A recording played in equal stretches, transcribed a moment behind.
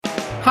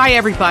Hi,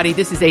 everybody.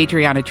 This is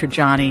Adriana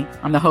Trajani.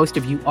 I'm the host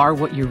of You Are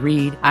What You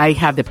Read. I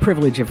have the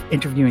privilege of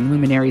interviewing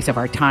luminaries of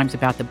our times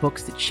about the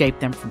books that shaped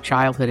them from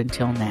childhood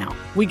until now.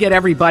 We get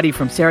everybody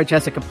from Sarah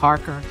Jessica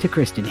Parker to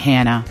Kristen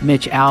Hanna,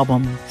 Mitch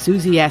Albom,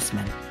 Susie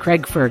Essman,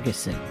 Craig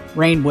Ferguson,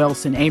 Rainn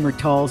Wilson, Amor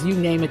Tolls, you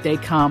name it, they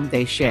come,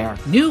 they share.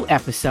 New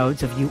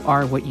episodes of You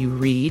Are What You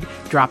Read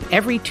drop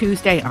every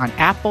Tuesday on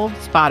Apple,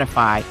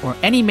 Spotify, or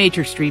any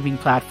major streaming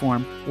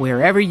platform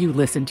wherever you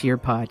listen to your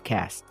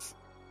podcasts.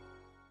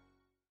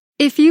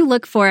 If you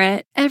look for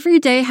it, every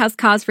day has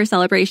cause for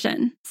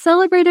celebration.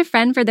 Celebrate a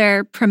friend for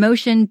their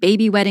promotion,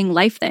 baby wedding,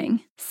 life thing.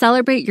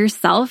 Celebrate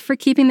yourself for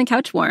keeping the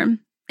couch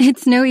warm.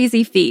 It's no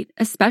easy feat,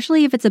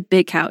 especially if it's a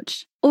big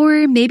couch.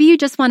 Or maybe you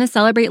just want to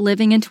celebrate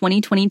living in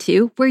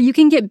 2022, where you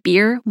can get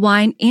beer,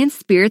 wine, and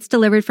spirits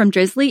delivered from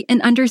Drizzly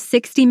in under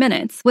 60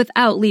 minutes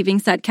without leaving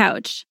said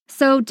couch.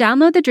 So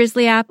download the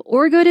Drizzly app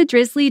or go to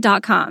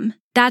drizzly.com.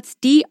 That's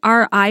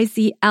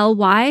DRIZLY.com.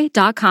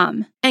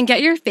 And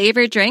get your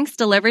favorite drinks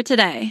delivered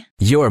today.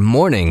 Your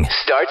morning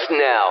starts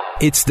now.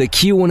 It's the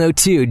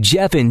Q102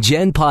 Jeff and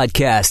Jen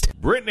podcast.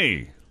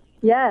 Brittany.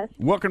 Yes.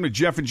 Welcome to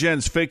Jeff and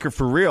Jen's Faker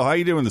for Real. How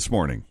you doing this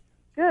morning?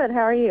 Good.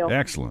 How are you?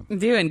 Excellent.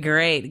 Doing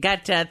great.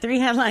 Got 3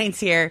 headlines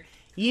here.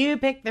 You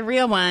pick the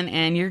real one,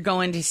 and you're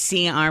going to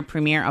see our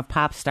premiere of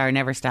Pop Star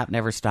Never Stop,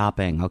 Never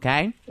Stopping,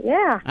 okay?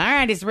 Yeah. All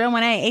right, it's real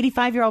 1A.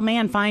 85-year-old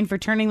man fined for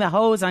turning the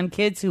hose on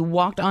kids who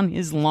walked on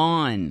his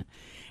lawn.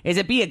 Is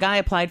it B, a guy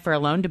applied for a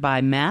loan to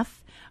buy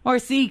meth? Or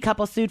C,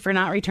 couple sued for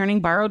not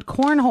returning borrowed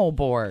cornhole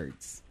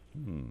boards?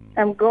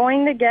 I'm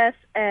going to guess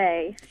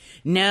A.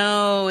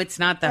 No, it's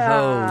not the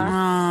hose.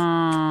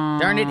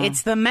 Darn it,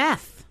 it's the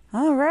meth.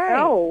 All right.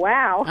 Oh,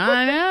 wow.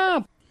 I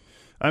know.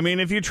 I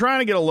mean, if you're trying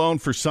to get a loan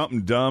for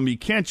something dumb, you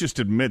can't just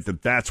admit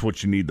that that's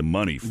what you need the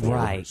money for.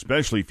 Right.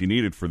 Especially if you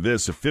need it for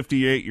this. A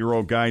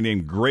 58-year-old guy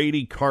named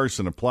Grady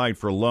Carson applied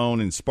for a loan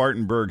in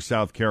Spartanburg,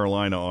 South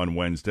Carolina on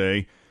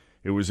Wednesday.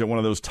 It was at one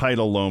of those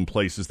title loan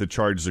places that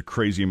charges a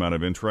crazy amount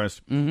of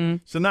interest. Mm-hmm.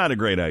 So not a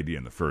great idea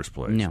in the first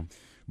place. No.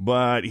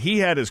 But he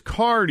had his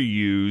car to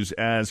use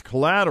as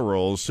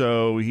collateral,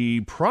 so he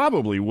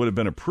probably would have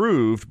been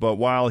approved. But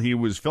while he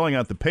was filling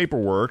out the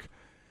paperwork,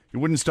 he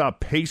wouldn't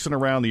stop pacing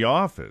around the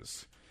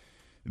office.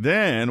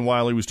 Then,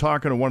 while he was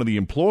talking to one of the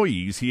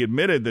employees, he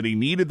admitted that he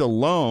needed the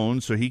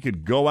loan so he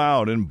could go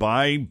out and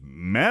buy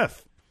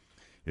meth.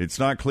 It's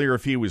not clear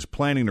if he was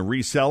planning to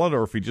resell it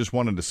or if he just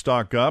wanted to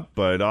stock up,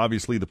 but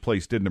obviously the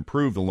place didn't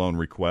approve the loan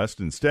request.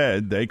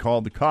 Instead, they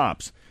called the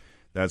cops.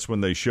 That's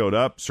when they showed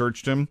up,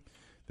 searched him.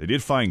 They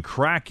did find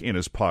crack in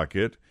his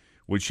pocket,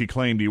 which he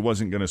claimed he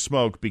wasn't going to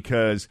smoke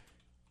because,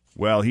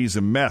 well, he's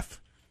a meth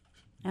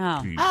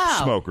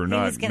smoker,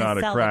 not a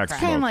crack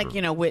smoker. Kind of like,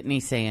 Whitney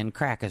saying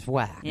crack is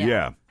whack.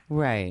 Yeah.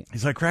 Right.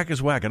 He's like, crack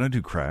is whack. I don't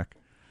do crack.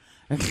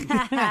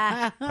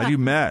 I do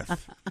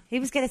meth.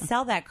 He was going to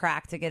sell that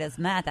crack to get his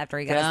meth after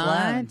he got his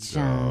loan. So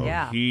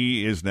Yeah.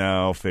 he is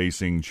now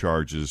facing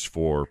charges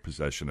for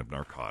possession of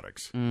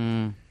narcotics.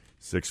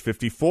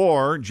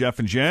 6:54, Jeff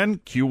and Jen,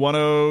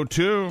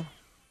 Q102.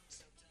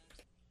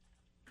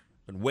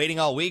 Been waiting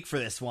all week for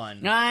this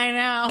one. I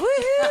know.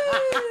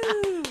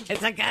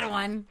 It's a good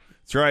one.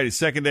 That's right. It's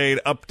Second Date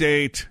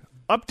Update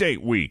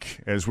Week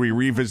as we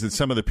revisit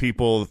some of the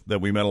people that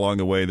we met along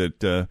the way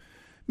that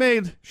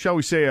made, shall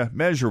we say, a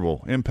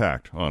measurable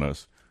impact on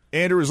us.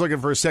 Andrew was looking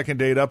for a second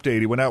date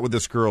update. He went out with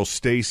this girl,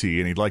 Stacy,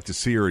 and he'd like to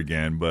see her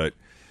again, but,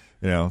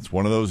 it's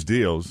one of those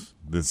deals.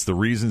 That's the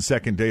reason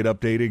Second Date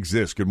Update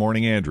exists. Good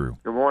morning, Andrew.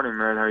 Good morning,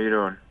 man. How you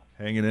doing?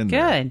 Hanging in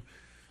there. Good.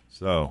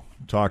 So,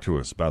 talk to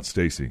us about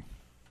Stacy.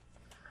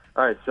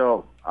 All right,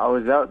 so I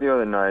was out the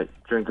other night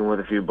drinking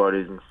with a few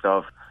buddies and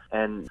stuff,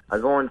 and I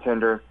go on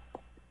Tinder,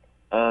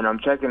 and I'm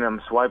checking,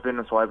 I'm swiping,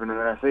 and then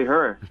I see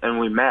her,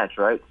 and we match,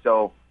 right?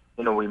 So,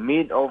 we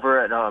meet over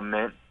at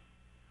Mint.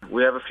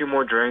 We have a few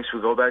more drinks. We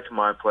go back to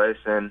my place,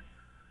 and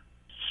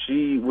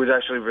she was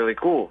actually really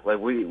cool. Like,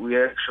 we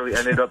actually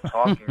ended up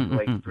talking for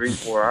like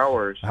 3-4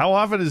 hours. How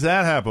often does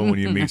that happen when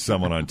you meet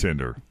someone on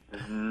Tinder?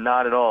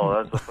 Not at all.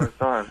 That's the first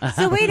time.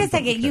 So wait a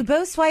second. You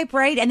both swipe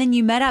right and then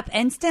you met up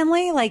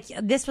instantly? Like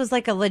this was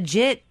like a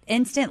legit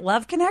instant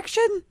love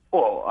connection?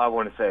 Well, I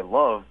wouldn't say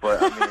love,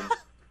 but I mean,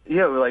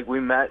 yeah, we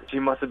met. She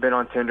must have been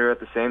on Tinder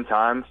at the same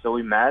time, so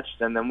we matched,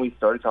 and then we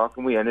started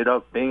talking. We ended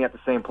up being at the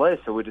same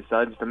place, so we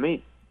decided to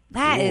meet.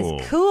 That is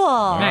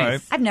cool.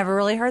 Nice. I've never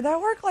really heard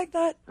that work like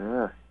that.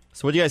 Yeah.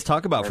 So what do you guys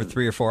talk about for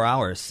 3 or 4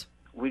 hours?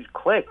 We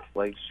clicked.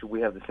 Like, we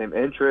have the same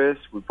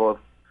interests. We both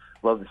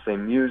love the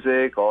same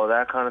music, all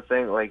that kind of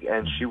thing. Like,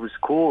 and she was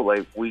cool.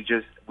 Like,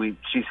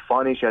 she's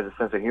funny. She has a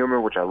sense of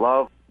humor, which I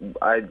love.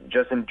 I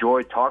just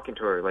enjoyed talking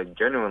to her, like,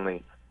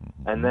 genuinely.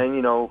 And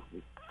then,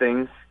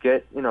 things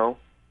get, a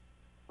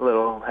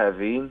little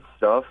heavy and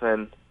stuff,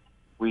 and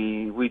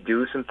we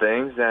do some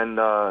things. And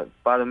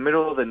by the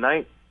middle of the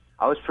night,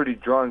 I was pretty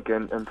drunk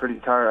and pretty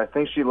tired. I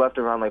think she left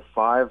around like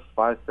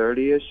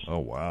 5:30ish. Oh,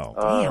 wow.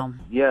 Damn.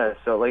 Yeah,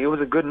 so it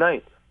was a good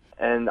night.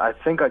 And I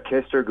think I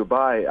kissed her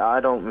goodbye. I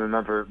don't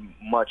remember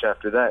much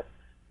after that.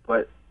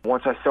 But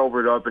Once I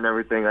sobered up and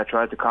everything, I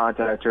tried to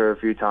contact her a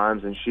few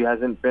times, and she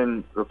hasn't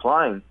been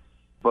replying.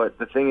 But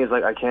the thing is,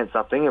 like, I can't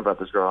stop thinking about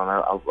this girl, and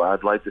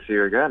I'd like to see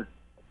her again.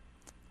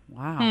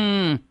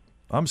 Wow.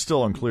 I'm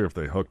still unclear if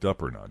they hooked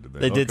up or not. Did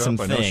They did some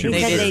things. They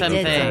did some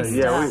things.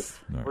 Yeah,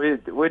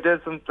 we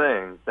did some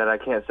things that I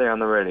can't say on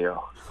the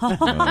radio.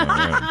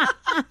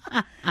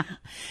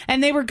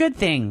 And they were good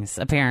things,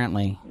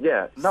 apparently.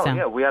 Yeah,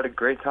 we had a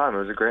great time. It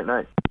was a great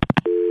night.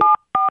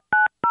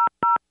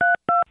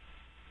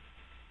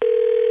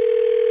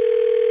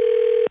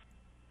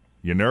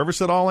 You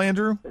nervous at all,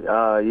 Andrew?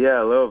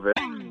 Yeah, a little bit.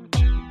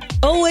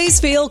 Always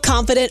feel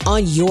confident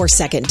on your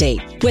second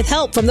date. With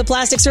help from the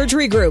Plastic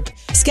Surgery Group.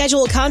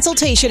 Schedule a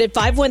consultation at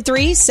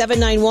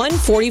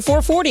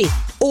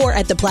 513-791-4440 or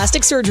at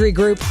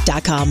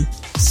theplasticsurgerygroup.com.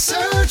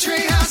 Surgery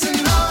has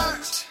an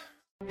art.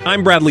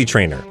 I'm Bradley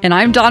Trainer. And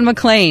I'm Don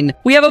McClain.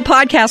 We have a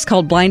podcast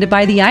called Blinded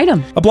by the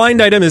Item. A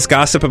blind item is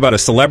gossip about a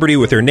celebrity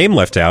with their name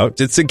left out.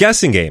 It's a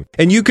guessing game,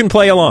 and you can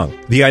play along.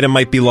 The item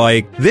might be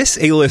like, this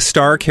A-list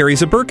star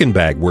carries a Birkin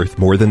bag worth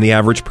more than the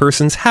average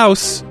person's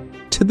house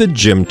to the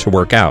gym to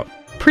work out.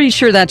 Pretty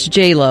sure that's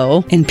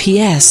J-Lo. And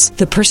P.S.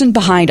 the person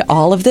behind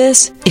all of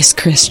this is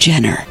Kris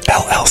Jenner,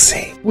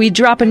 LLC. We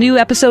drop a new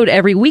episode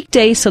every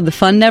weekday so the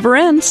fun never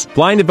ends.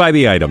 Blinded by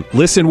the Item.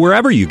 Listen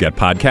wherever you get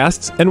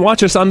podcasts and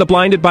watch us on the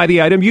Blinded by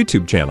the Item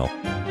YouTube channel.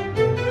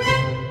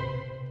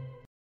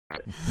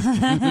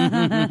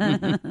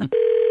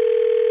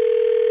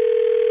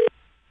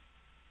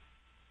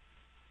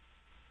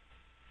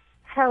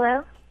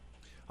 Hello?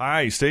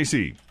 Hi,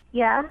 Stacy.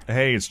 Yeah?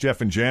 Hey, it's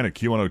Jeff and Jen at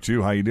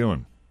Q102. How you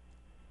doing?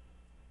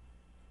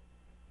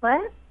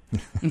 What?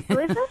 Who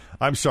is this?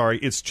 I'm sorry,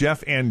 it's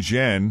Jeff and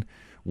Jen.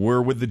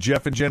 We're with the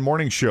Jeff and Jen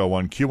Morning Show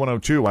on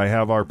Q102. I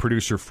have our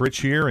producer Fritz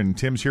here, and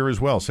Tim's here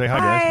as well. Say hi,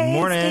 guys. Hi,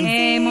 Morning.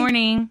 Hey,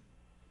 morning.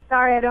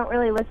 Sorry, I don't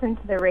really listen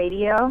to the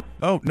radio.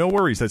 Oh, no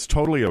worries. That's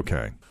totally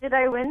okay. Did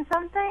I win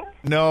something?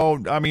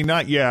 No, I mean,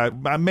 not yet.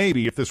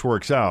 Maybe if this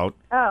works out.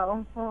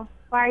 Oh, well,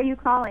 why are you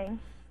calling?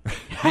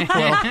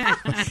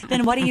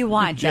 Then what do you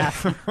want,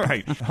 Jeff?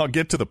 Right. I'll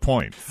get to the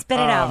point. Spit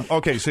it out.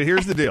 Okay, so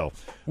here's the deal.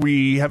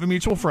 We have a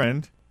mutual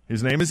friend.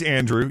 His name is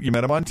Andrew. You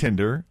met him on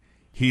Tinder.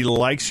 He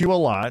likes you a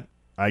lot.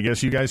 I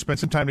guess you guys spent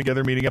some time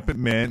together meeting up at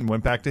Mint and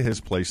went back to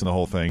his place and the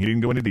whole thing. He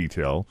didn't go into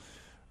detail.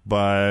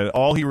 But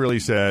all he really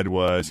said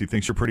was he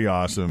thinks you're pretty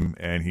awesome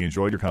and he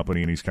enjoyed your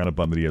company and he's kind of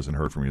bummed that he hasn't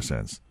heard from you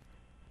since.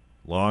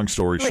 Long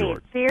story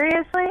short.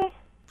 Seriously?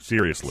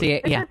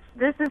 Seriously.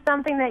 This is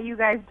something that you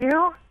guys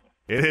do?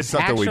 It is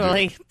something we do.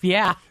 Actually,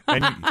 yeah.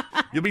 And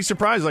you'll be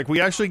surprised. Like, we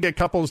actually get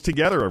couples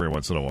together every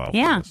once in a while.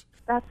 Yeah.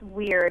 That's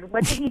weird.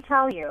 What did he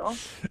tell you?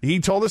 He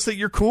told us that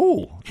you're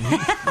cool. He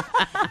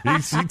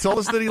told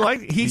us that he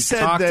liked. He said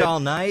talked that all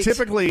night.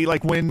 Typically,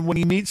 like when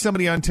he meets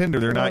somebody on Tinder,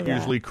 they're not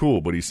usually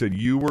cool. But he said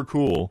you were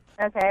cool,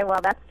 Okay, well,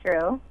 that's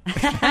true.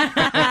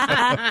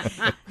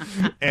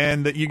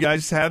 and that you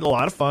guys had a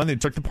lot of fun. They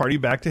took the party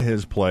back to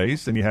his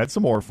place, and you had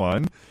some more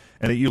fun.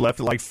 And that you left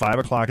at like 5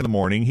 o'clock in the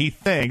morning. He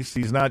thinks,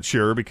 he's not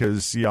sure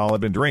because y'all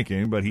have been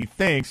drinking, but he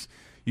thinks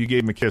you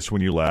gave him a kiss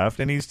when you left,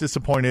 and he's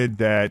disappointed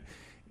that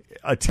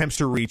attempts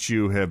to reach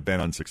you have been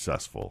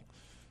unsuccessful.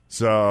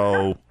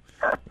 So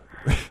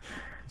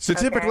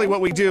typically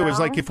what we do is,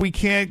 like, if we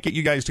can't get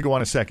you guys to go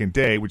on a second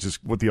date, which is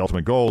what the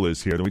ultimate goal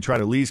is here, then we try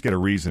to at least get a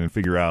reason and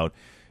figure out,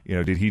 you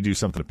know, did he do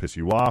something to piss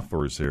you off,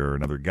 or is there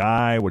another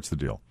guy? What's the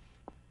deal?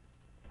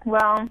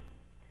 Well,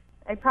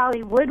 I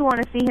probably would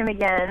want to see him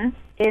again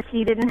if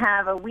he didn't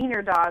have a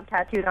wiener dog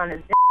tattooed on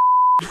his dick.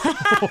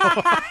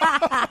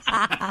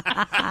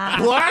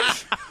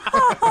 What?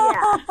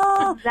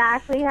 Yeah,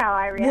 exactly how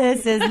I react.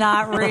 This is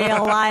not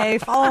real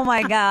life. Oh, my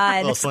A God.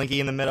 little slinky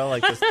in the middle,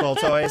 like those little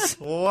toys.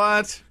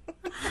 What?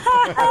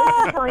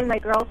 I was telling my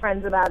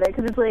girlfriends about it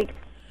because it's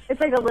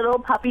like a little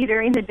puppy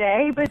during the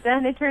day, but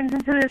then it turns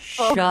into this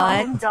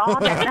full-blown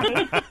dog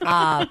at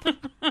night.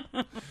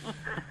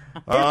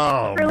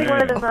 Oh, It's really man.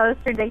 one of the most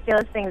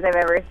ridiculous things I've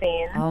ever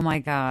seen. Oh, my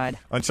God.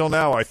 Until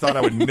now, I thought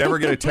I would never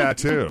get a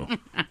tattoo.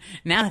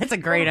 Now that's a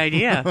great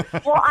idea.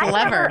 Well,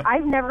 Clever.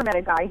 I've never met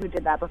a guy who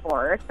did that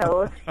before,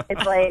 so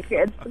it's like,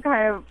 it's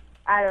kind of,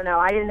 I don't know,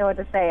 I didn't know what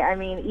to say. I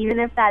mean, even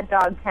if that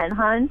dog can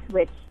hunt,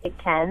 which it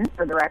can,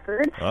 for the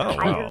record, Oh,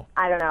 wow.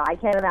 I don't know, I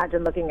can't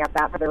imagine looking at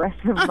that for the rest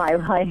of my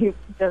life.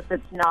 Just,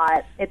 it's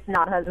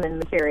not husband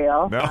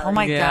material. No. Oh,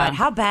 my Yeah. God.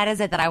 How bad is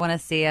it that I want to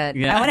see it?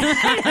 Yeah. I want to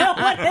know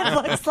what it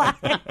looks like.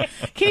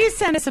 Can you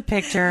send us a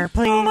picture,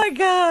 please? Oh, my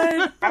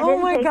God. I Oh,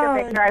 didn't my take God.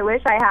 a picture. I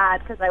wish I had,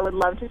 because I would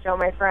love to show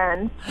my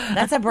friend.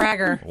 That's a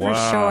bragger, for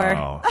sure.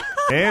 Wow.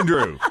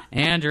 Andrew,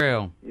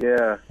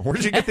 Yeah, where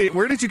did you get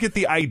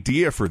the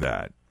idea for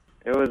that?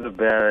 it was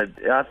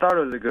I thought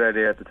it was a good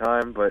idea at the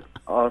time, but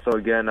also,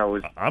 again, I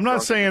was... I'm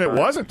not saying it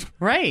wasn't.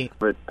 Right.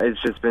 But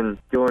it's just been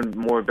doing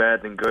more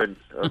bad than good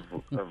of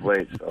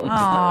late. So.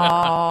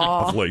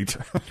 Aww. Of late.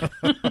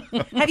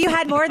 Have you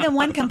had more than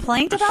one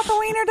complaint about the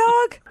wiener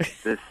dog?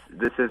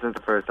 This isn't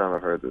the first time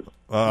I've heard this.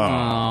 Oh,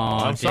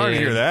 I'm sorry to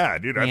dude. hear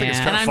that, dude. I think it's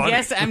Yeah. kind of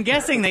And funny. I'm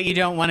guessing that you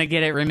don't want to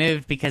get it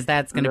removed because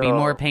that's going to be No.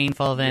 more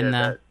painful than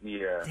Yeah,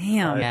 the...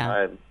 Damn.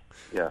 Yeah.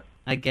 Yeah.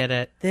 I get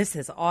it. This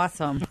is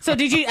awesome. So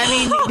did you,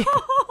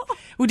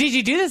 did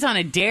you do this on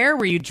a dare?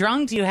 Were you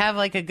drunk? Do you have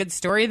like a good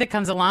story that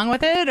comes along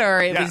with it?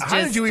 Or it was just...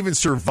 How did you even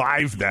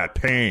survive that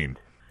pain?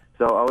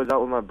 So I was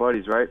out with my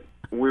buddies, right?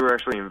 We were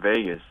actually in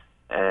Vegas.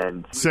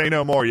 And say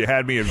no more. You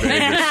had me in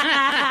Vegas.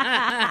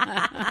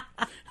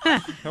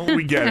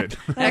 We get it.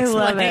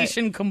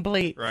 Explanation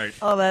complete. Right.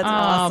 Oh, that's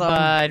awesome.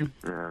 Bud.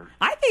 Yeah.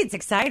 I think it's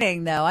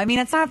exciting, though. I mean,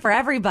 it's not for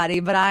everybody,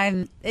 but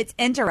it's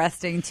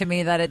interesting to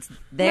me that it's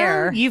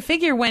there. Well, you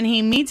figure when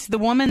he meets the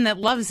woman that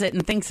loves it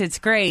and thinks it's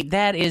great,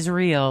 that is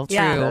real,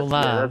 true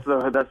love.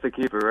 That's the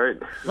keeper, right?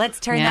 Let's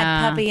turn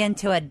that puppy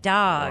into a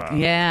dog. Wow.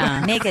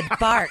 Yeah. Make it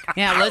bark.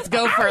 Yeah, let's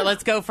go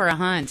for a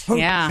hunt.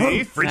 Yeah.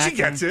 See, Fritchie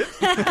gets it.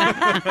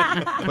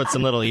 Put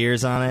some little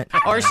ears on it.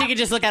 Or she could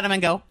just look at him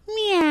and go,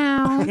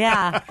 meow.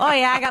 Yeah. Oh,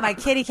 yeah, I got my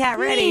kitty cat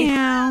ready.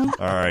 Meow.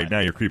 All right, now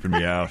you're creeping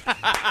me out.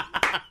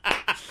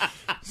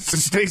 So,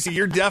 Stacy,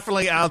 you're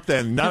definitely out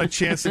then. Not a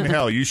chance in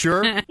hell. You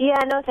sure? Yeah,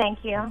 no,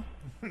 thank you.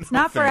 It's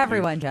not for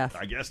everyone, Jeff.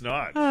 I guess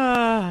not. All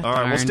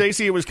right. Well,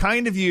 Stacy, it was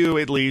kind of you,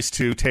 at least,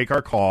 to take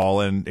our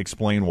call and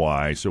explain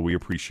why. So we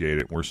appreciate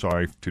it. We're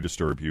sorry to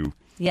disturb you.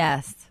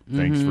 Yes.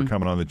 Thanks for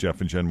coming on the Jeff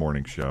and Jen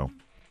Morning Show.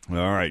 All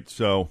right.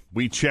 So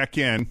we check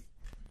in.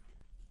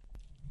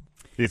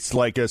 It's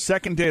like a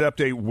second date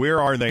update. Where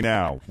are they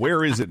now?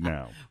 Where is it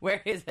now?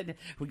 Where is it?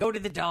 We go to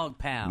the dog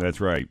pound. That's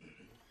right.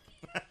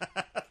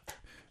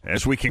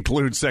 As we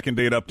conclude second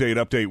date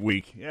update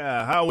week.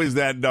 Yeah, how is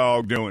that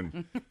dog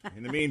doing?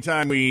 In the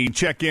meantime, we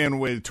check in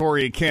with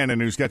Toria Cannon,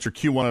 who's got your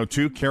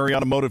Q102,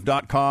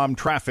 carryautomotive.com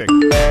traffic.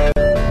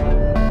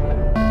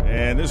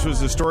 And this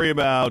was a story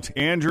about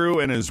Andrew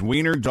and his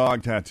wiener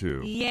dog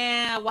tattoo.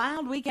 Yeah,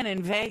 wild weekend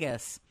in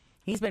Vegas.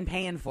 He's been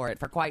paying for it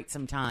for quite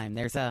some time.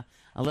 There's a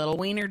little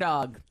wiener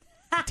dog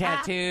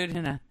tattooed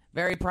in a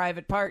very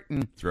private part.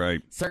 And that's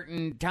right.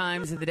 Certain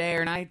times of the day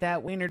or night,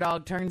 that wiener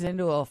dog turns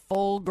into a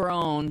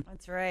full-grown.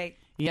 That's right.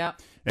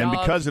 Yep. And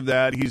dog. because of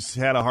that, he's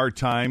had a hard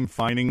time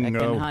finding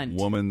a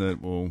woman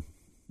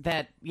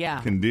that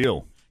can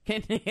deal.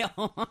 Can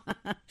deal.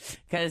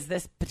 Because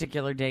this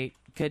particular date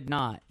could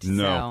not.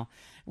 No. So,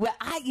 well,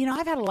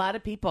 I've had a lot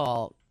of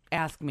people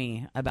ask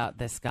me about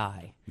this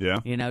guy. Yeah.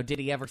 Did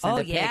he ever send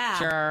a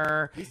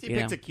picture? At least he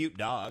picked a cute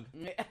dog.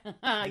 There's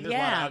a lot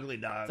of ugly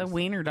dogs. It's a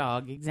wiener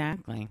dog,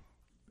 exactly.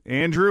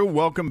 Andrew,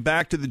 welcome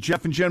back to the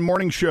Jeff and Jen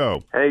Morning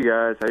Show. Hey,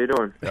 guys. How you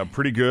doing?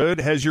 Pretty good.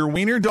 Has your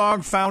wiener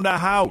dog found a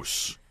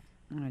house?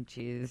 Oh,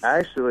 jeez.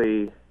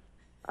 Actually,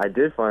 I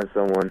did find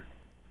someone.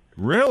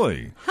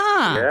 Really?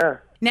 Huh. Yeah.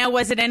 Now,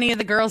 was it any of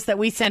the girls that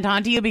we sent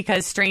on to you?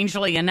 Because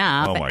strangely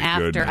enough,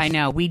 goodness. I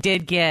know, we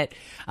did get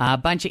a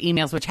bunch of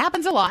emails, which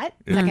happens a lot.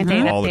 Second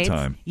date all updates. The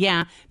time.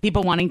 Yeah,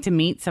 people wanting to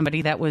meet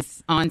somebody that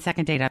was on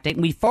second date update.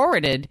 We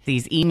forwarded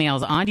these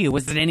emails on to you.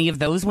 Was it any of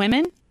those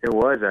women? It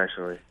was,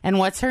 actually. And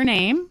what's her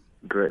name?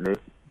 Brittany.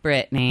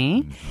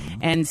 Brittany.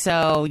 And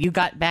so you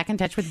got back in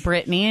touch with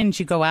Brittany, and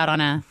you go out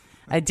on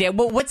a date.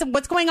 Well,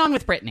 what's going on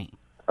with Brittany?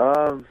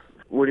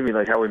 What do you mean,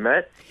 like how we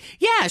met?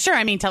 Yeah, sure.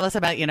 I mean, tell us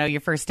about, your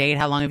first date.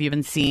 How long have you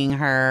been seeing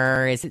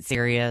her? Is it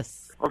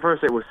serious? Our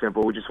first date was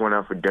simple. We just went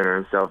out for dinner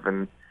and stuff.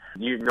 And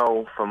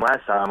from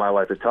last time, I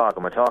like to talk.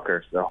 I'm a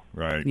talker, so.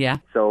 Right. Yeah.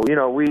 So,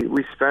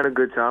 we spent a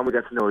good time. We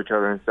got to know each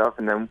other and stuff.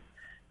 And then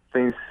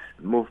things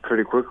moved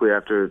pretty quickly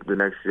after the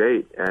next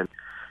date. And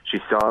she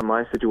saw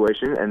my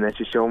situation, and then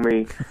she showed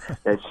me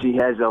that she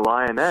has a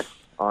lioness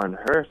on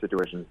her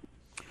situation.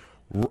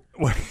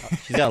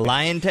 She's got a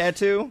lion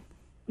tattoo?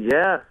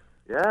 Yeah.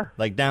 Yeah.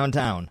 Like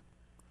downtown.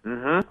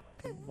 Mm-hmm.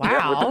 Wow.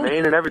 Yeah, with the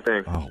mane and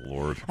everything. Oh,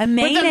 Lord. A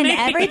mane and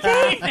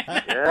everything?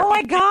 Yeah. Oh,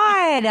 my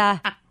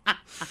God.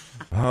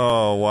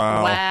 Oh,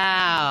 wow.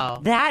 Wow.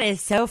 That is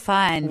so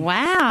fun.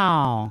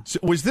 Wow. So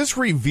was this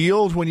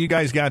revealed when you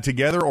guys got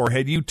together, or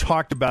had you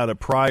talked about it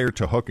prior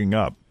to hooking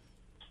up?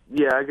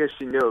 Yeah, I guess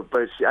she knew,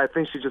 but I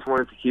think she just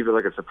wanted to keep it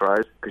like a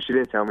surprise because she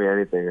didn't tell me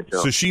anything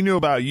until. So she knew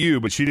about you,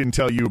 but she didn't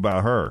tell you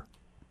about her.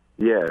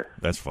 Yeah.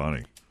 That's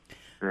funny.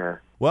 Yeah.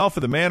 Well, for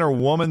the man or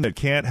woman that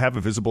can't have a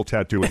visible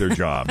tattoo with their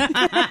job.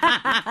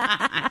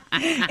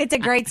 It's a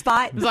great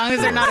spot. As long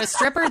as they're not a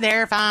stripper,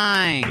 they're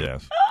fine.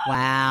 Yes.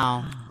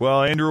 Wow.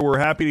 Well, Andrew, we're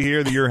happy to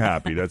hear that you're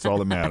happy. That's all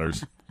that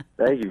matters.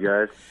 Thank you,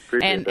 guys.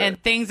 Appreciate that.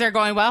 And things are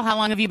going well. How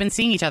long have you been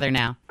seeing each other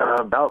now?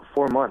 About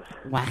 4 months.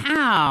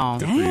 Wow.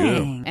 Good for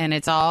you. And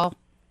it's all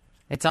good.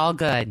 It's all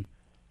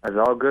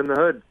good in the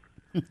hood.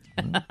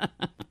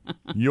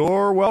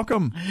 You're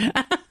welcome.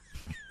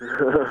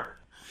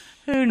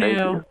 Who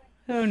knew?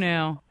 Who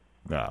knew?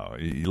 No,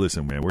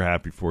 listen, man, we're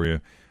happy for you.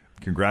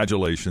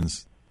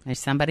 Congratulations. There's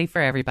somebody for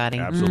everybody.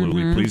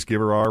 Absolutely. Mm-hmm. Please give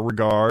her our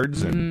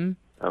regards. Mm-hmm. And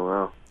I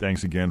will.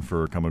 thanks again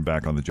for coming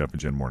back on the Jeff and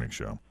Jen Morning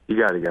Show. You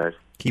got it, guys.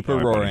 Keep her All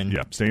right, roaring. buddy.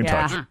 Yeah, stay in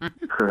touch.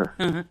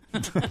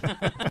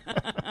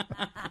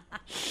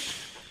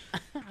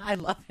 I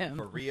love him.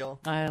 For real.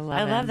 I love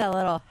I love that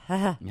little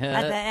at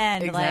the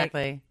end.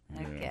 Exactly.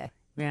 Like, okay.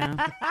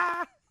 Yeah.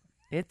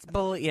 It's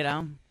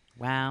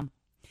wow.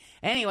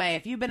 Anyway,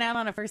 if you've been out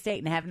on a first date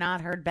and have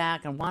not heard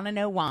back and want to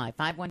know why,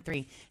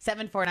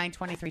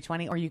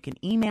 513-749-2320, or you can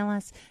email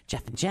us,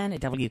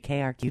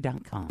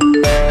 jeffandjen@wkrq.com.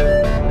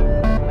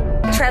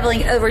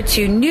 Traveling over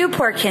to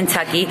Newport,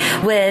 Kentucky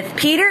with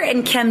Peter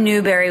and Kim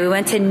Newberry. We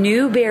went to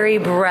Newberry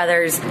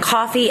Brothers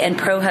Coffee and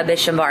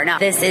Prohibition Bar. Now,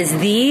 this is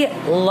the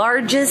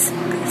largest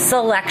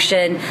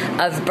selection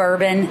of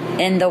bourbon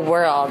in the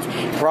world.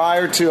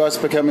 Prior to us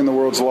becoming the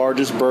world's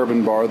largest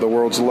bourbon bar, the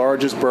world's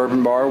largest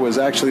bourbon bar was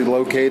actually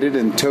located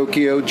in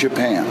Tokyo,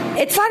 Japan.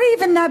 It's not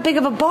even that big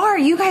of a bar.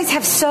 You guys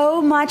have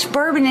so much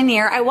bourbon in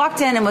here. I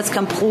walked in and was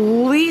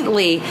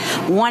completely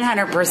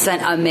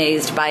 100%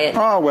 amazed by it.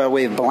 Oh, well,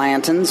 we have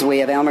Blanton's, we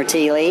have Elmer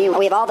T. Lee,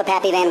 we have all the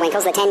Pappy Van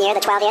Winkles, the 10-year, the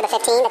 12-year, the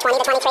 15, the 20,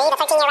 the 23, the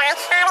 13-year rye.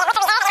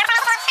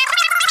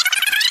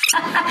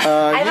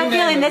 I have a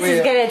feeling this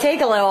is going to take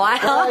a little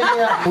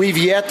while. We've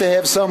yet to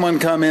have someone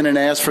come in and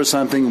ask for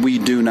something we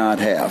do not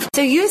have.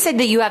 So you said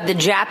that you have the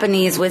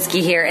Japanese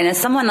whiskey here, and as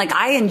someone like,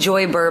 I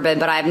enjoy bourbon,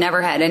 but I've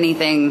never had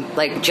anything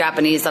like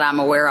Japanese that I'm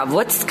aware of.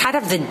 What's kind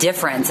of the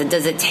difference?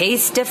 Does it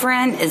taste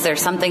different? Is there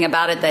something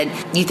about it that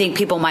you think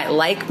people might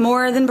like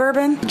more than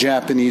bourbon? The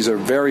Japanese are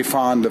very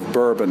fond of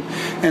bourbon,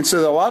 and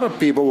so a lot of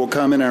people will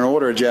come in and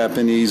order a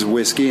Japanese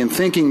whiskey and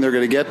thinking they're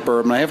going to get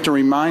bourbon. I have to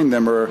remind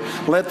them or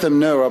let them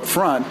know up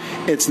front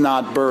it's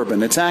not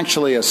bourbon. It's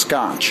actually a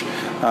Scotch.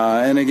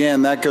 And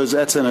again,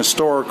 that's an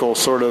historical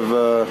sort of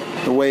the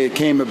way it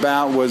came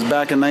about was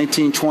back in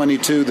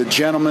 1922, the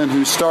gentleman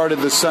who started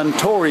the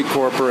Suntory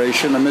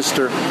Corporation, a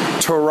Mr.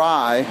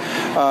 Torai,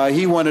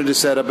 he wanted to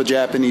set up a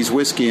Japanese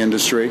whiskey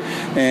industry,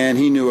 and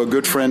he knew a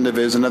good friend of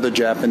his, another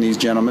Japanese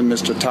gentleman,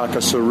 Mr.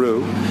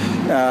 Takasuru,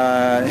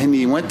 and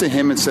he went to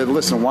him and said,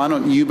 listen, why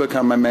don't you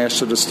become my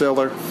master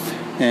distiller?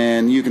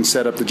 And you can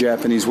set up the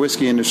Japanese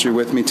whiskey industry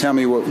with me. Tell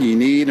me what you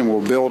need, and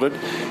we'll build it.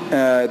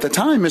 At the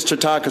time, Mr.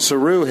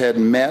 Takasuru had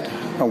met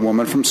a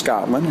woman from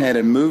Scotland,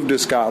 had moved to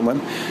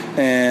Scotland,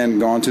 and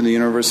gone to the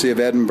University of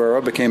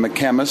Edinburgh, became a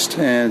chemist,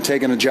 and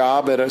taken a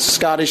job at a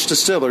Scottish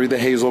distillery, the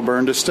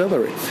Hazelburn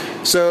Distillery.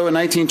 So in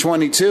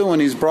 1922, when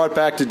he's brought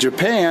back to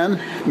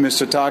Japan,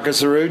 Mr.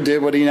 Takasuru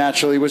did what he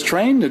naturally was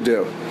trained to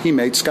do. He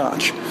made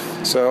Scotch.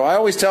 So I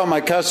always tell my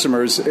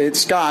customers, it's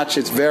Scotch.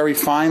 It's very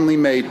finely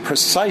made,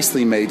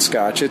 precisely made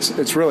Scotch.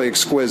 It's really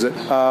exquisite.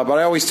 But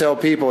I always tell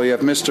people,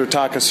 if Mr.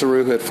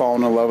 Takasuru had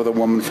fallen in love with a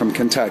woman from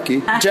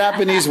Kentucky,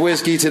 Japanese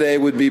whiskey today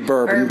would be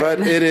bourbon,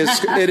 but it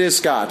is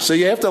Scotch. So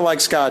you have to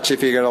like Scotch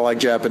if you're going to like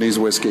Japanese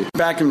whiskey.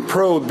 Back in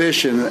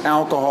Prohibition,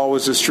 alcohol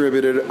was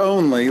distributed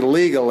only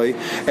legally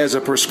as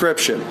a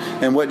prescription.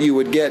 And what you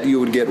would get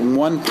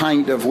 1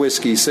 pint of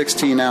whiskey,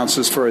 16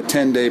 ounces for a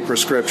 10-day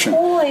prescription.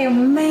 Holy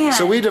man.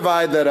 So we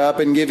divide that up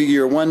and give you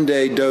your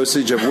 1-day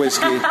dosage of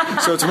whiskey.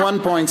 So it's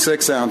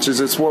 1.6 ounces.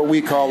 It's what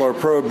we call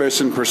our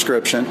Prohibition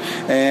prescription,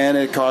 and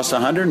it costs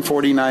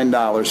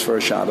 $149 for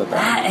a shot of that.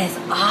 That is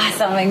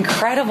awesome.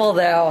 Incredible,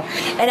 though.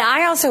 And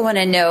I also want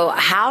to know,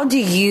 how do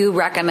you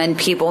recommend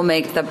people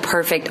make the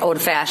perfect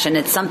old-fashioned?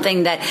 It's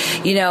something that,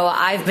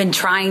 I've been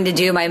trying to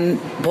do. My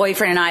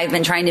boyfriend and I have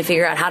been trying to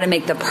figure out how to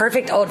make the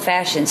perfect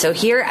old-fashioned. So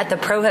here at the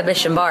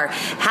Prohibition Bar,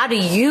 how do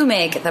you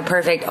make the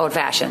perfect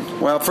old-fashioned?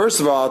 Well, first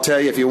of all, I'll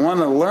tell you, if you want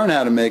to learn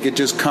how to make it,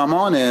 just come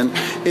on in.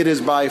 It is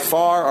by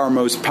far our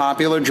most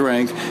popular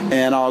drink,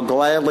 and I'll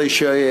gladly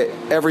show you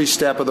every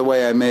step of the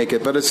way I make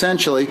it. But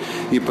essentially,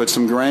 you put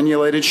some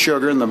granulated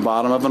sugar in the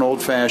bottom of an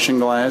old-fashioned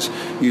glass.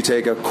 You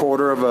take a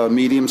quarter of a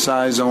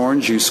medium-sized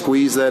orange. You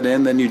squeeze that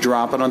in. Then you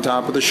drop it on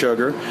top of the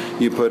sugar.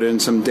 You put in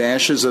some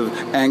dashes of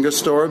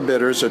Angostura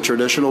bitters, a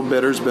traditional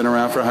bitters, been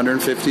around for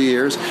 150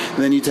 years. And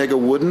then you take a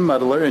wooden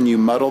muddler, and you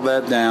muddle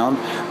that down.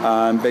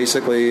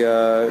 Basically,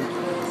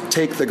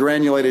 take the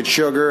granulated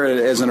sugar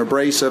as an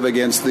abrasive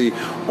against the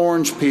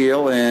orange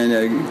peel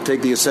and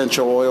take the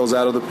essential oils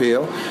out of the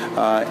peel.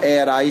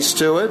 Add ice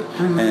to it,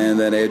 and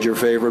then add your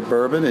favorite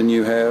bourbon, and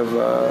you have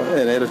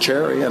and add a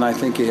cherry, and I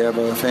think you have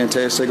a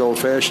fantastic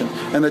old-fashioned.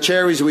 And the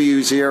cherries we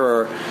use here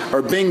are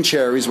Bing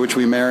cherries, which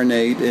we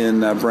marinate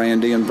in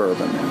brandy and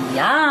bourbon.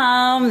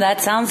 Yum!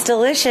 That sounds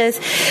delicious.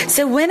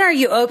 So when are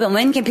you open?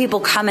 When can people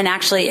come and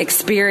actually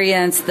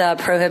experience the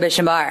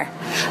Prohibition Bar?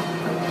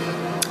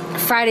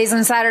 Fridays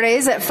and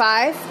Saturdays at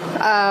 5,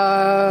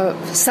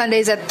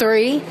 Sundays at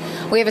 3.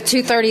 We have a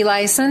 2:30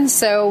 license,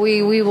 so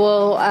we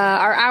will,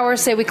 our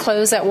hours say we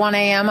close at 1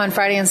 a.m. on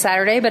Friday and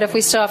Saturday, but if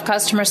we still have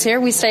customers here,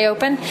 we stay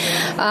open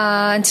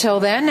until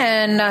then.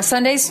 And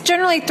Sundays,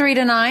 generally 3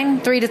 to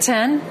 9, 3 to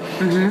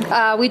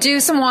 10. We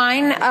do some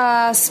wine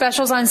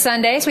specials on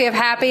Sundays. We have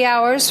happy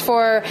hours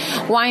for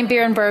wine,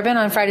 beer, and bourbon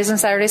on Fridays and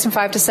Saturdays from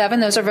 5 to 7.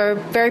 Those are very,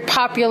 very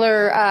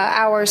popular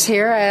hours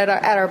here at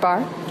our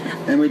bar.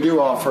 And we do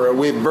offer,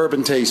 we have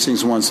bourbon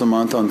tastings once a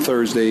month on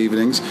Thursday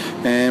evenings,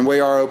 and we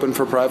are open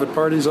for private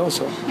parties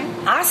also.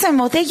 Awesome.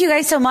 Well, thank you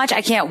guys so much.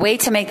 I can't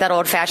wait to make that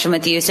old-fashioned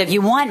with you. So if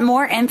you want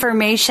more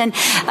information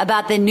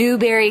about the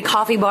Newberry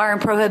Coffee Bar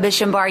and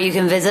Prohibition Bar, you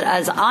can visit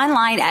us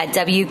online at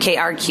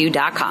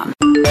WKRQ.com.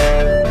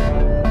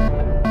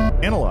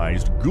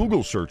 Analyzed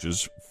Google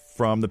searches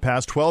from the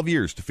past 12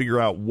 years to figure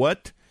out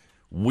what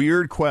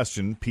weird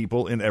question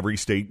people in every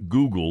state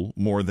Google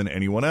more than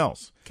anyone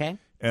else. Okay.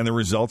 And the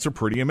results are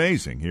pretty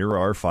amazing. Here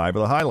are 5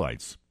 of the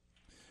highlights.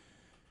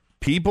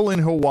 People in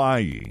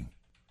Hawaii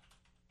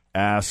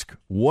ask,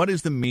 what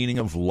is the meaning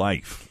of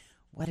life?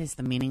 What is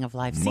the meaning of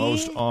life?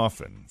 Most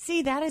often.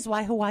 See, that is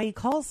why Hawaii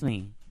calls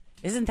me.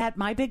 Isn't that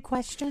my big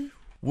question?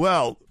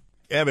 Well,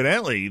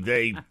 evidently,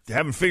 they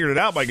haven't figured it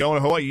out by going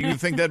to Hawaii. You'd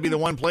think that'd be the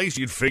one place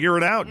you'd figure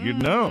it out.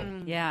 You'd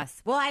know.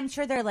 Yes. Well, I'm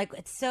sure they're like,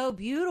 it's so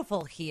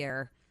beautiful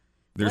here.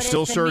 They're What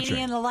still is the searching.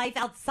 meaning in the life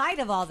outside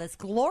of all this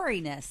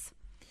gloriness?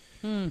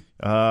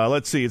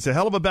 Let's see. It's a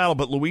hell of a battle,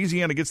 but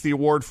Louisiana gets the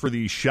award for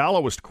the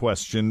shallowest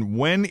question.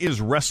 When is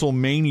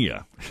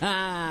WrestleMania?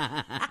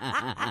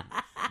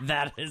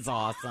 That is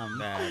awesome.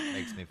 That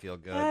makes me feel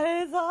good.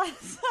 That is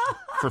awesome.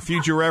 For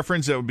future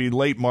reference, that would be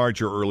late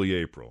March or early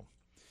April.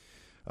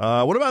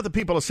 What about the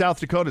people of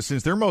South Dakota,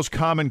 since their most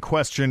common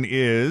question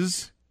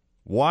is,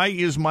 why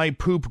is my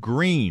poop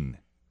green?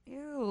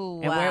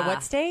 Ew. And where?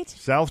 What state?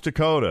 South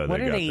Dakota. What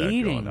they are got they that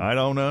eating? going. I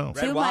don't know.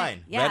 Red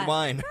wine. Red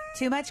wine.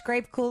 Too much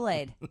grape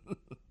Kool-Aid.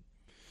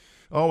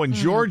 Oh, and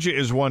Georgia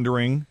is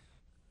wondering,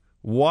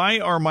 why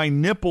are my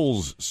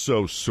nipples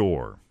so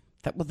sore?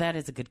 That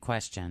is a good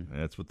question.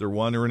 That's what they're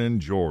wondering in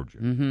Georgia.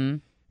 Mm-hmm.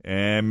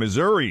 And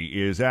Missouri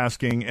is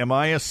asking, am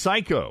I a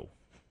psycho?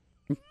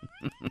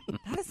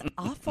 That is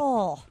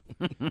awful.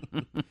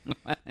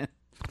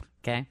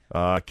 Okay.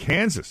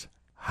 Kansas,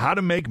 how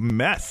to make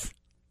meth.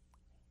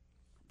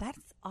 That's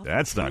awful.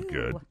 That's not too.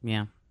 good.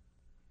 Yeah.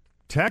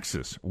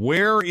 Texas,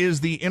 where is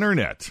the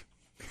internet?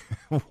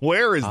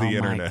 Where is the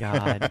internet? Oh,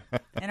 my God.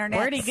 Internet.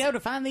 Where'd he go to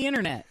find the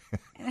internet?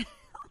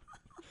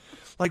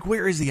 Like,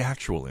 where is the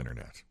actual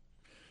internet?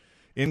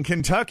 In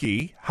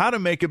Kentucky, how to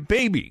make a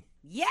baby.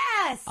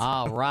 Yes.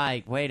 All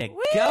right. Way to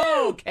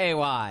go,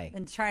 KY.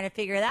 Been trying to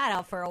figure that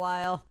out for a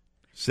while.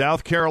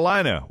 South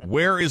Carolina,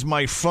 where is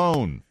my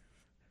phone?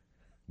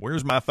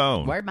 Where's my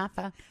phone? Where's my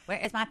phone? Where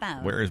is my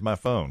phone? Where is my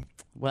phone?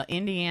 Well,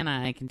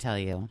 Indiana, I can tell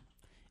you.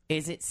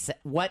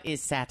 What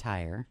is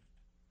satire?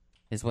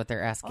 Is what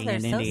they're asking they're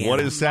in so Indiana. What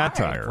is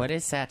satire? What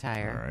is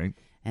satire? All right.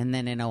 And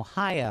then in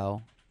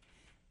Ohio,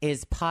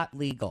 is pot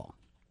legal?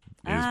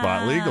 Is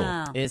pot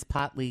legal? Is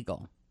pot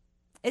legal?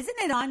 Isn't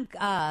it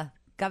on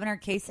Governor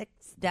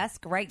Kasich's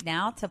desk right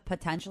now to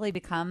potentially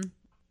become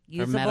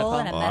usable medical?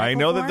 in a medical I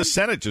know that form? the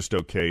Senate just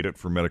okayed it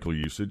for medical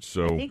usage, I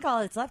so think all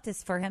that's left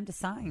is for him to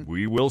sign.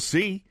 we will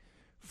see.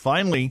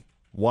 Finally,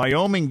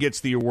 Wyoming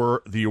gets the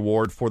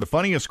award for the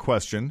funniest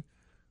question.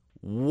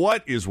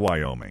 What is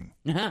Wyoming?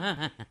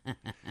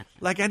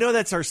 Like, I know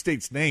that's our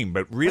state's name,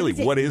 but really,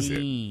 what is it?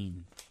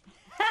 mean?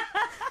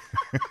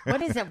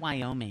 What is it,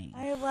 Wyoming?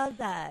 I love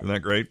that. Isn't that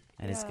great?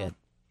 That is good.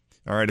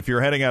 All right, if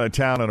you're heading out of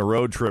town on a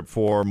road trip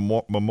for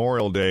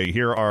Memorial Day,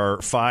 here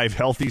are 5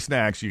 healthy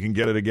snacks you can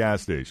get at a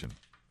gas station.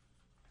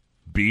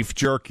 Beef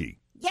jerky.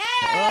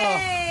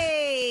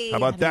 Yay! How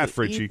about that,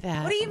 Fritchie?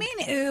 What do you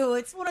mean, ooh?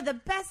 It's one of the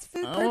best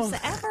food groups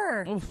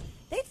ever.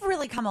 They've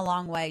really come a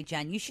long way,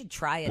 Jen. You should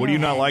try it. What do you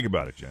not like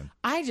about it, Jen?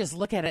 I just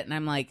look at it and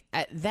I'm like,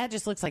 that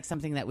just looks like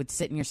something that would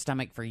sit in your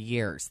stomach for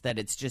years, that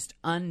it's just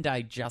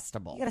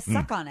undigestible. You got to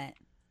suck on it.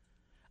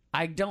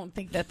 I don't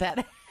think that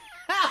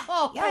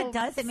helps. Yeah, it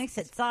does. It makes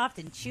it soft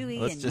and chewy.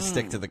 Let's and just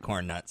stick to the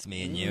corn nuts,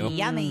 me and you.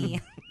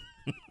 Yummy.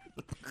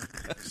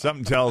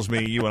 Something tells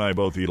me you and I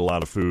both eat a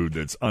lot of food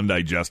that's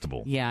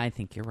undigestible. Yeah, I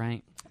think you're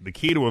right. The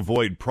key to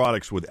avoid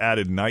products with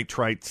added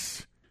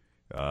nitrites,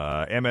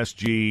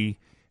 MSG,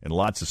 and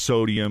lots of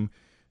sodium.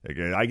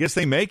 I guess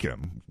they make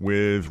them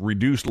with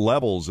reduced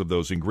levels of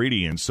those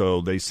ingredients.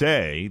 So they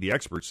say, the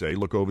experts say,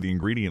 look over the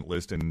ingredient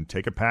list and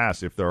take a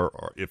pass if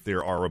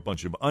there are a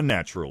bunch of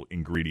unnatural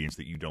ingredients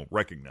that you don't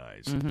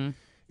recognize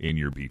in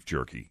your beef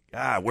jerky.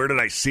 Where did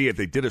I see it?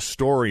 They did a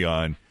story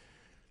on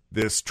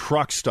this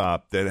truck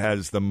stop that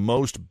has the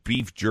most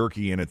beef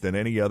jerky in it than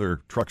any other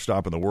truck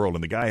stop in the world.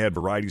 And the guy had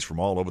varieties from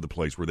all over the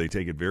place where they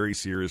take it very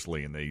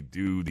seriously and they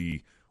do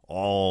the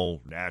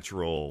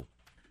all-natural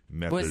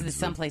methods. Was this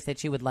someplace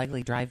that you would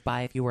likely drive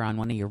by if you were on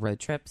one of your road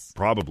trips?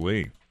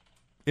 Probably.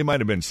 It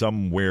might have been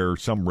somewhere,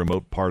 some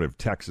remote part of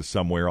Texas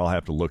somewhere. I'll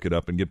have to look it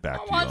up and get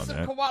back to you on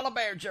that. Koala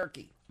bear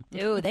jerky.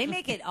 Dude, they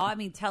make it all. I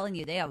mean, telling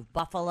you, they have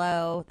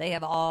buffalo. They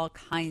have all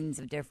kinds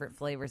of different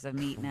flavors of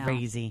meat now.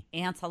 Crazy.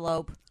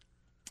 Antelope.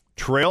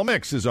 Trail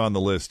Mix is on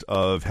the list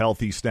of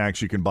healthy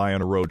snacks you can buy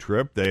on a road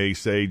trip. They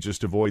say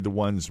just avoid the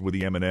ones with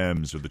the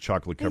M&Ms or the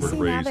chocolate-covered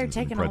raisins now they're and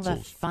taking all the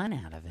pretzels. fun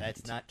out of it.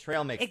 That's not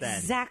trail mix then.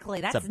 Exactly.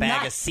 That's It's a bag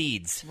of nuts.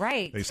 seeds.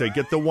 Right. They say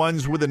get the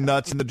ones with the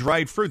nuts and the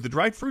dried fruit. The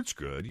dried fruit's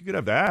good. You could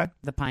have that.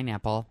 The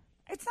pineapple.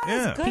 It's not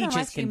Yeah. as good Peaches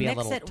unless can you be a mix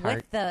little it tart.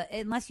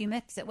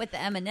 with the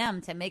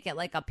M&M to make it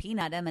like a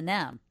peanut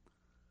M&M.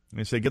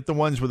 They say get the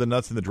ones with the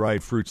nuts and the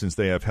dried fruit since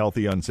they have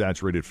healthy,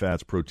 unsaturated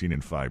fats, protein,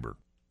 and fiber.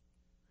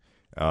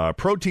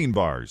 Protein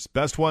bars.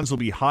 Best ones will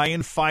be high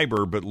in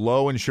fiber but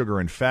low in sugar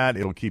and fat.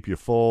 It'll keep you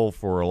full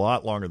for a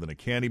lot longer than a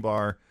candy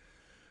bar.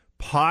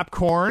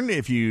 Popcorn,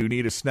 if you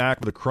need a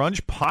snack with a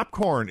crunch,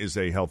 popcorn is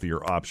a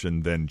healthier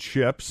option than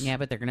chips. Yeah,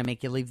 but they're going to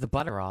make you leave the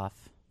butter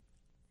off.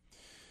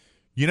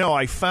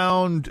 I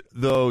found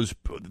those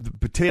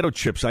potato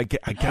chips. I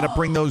got to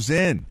bring those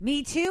in.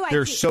 Me too.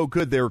 They're so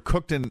good. They're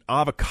cooked in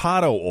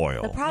avocado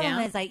oil. The problem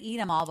is I eat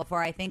them all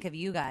before I think of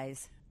you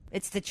guys.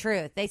 It's the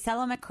truth. They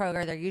sell them at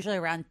Kroger. They're usually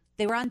around.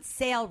 They were on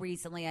sale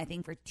recently, I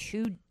think, for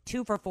two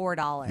for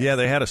 $4. Yeah,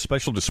 they had a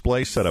special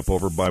display set up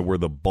over by where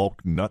the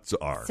bulk nuts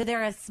are. So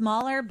they're a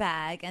smaller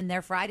bag, and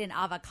they're fried in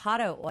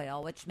avocado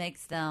oil, which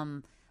makes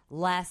them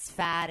less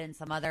fat and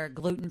some other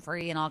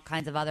gluten-free and all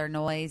kinds of other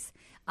noise.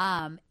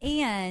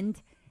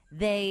 And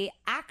they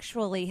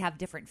actually have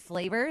different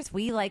flavors.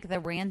 We like the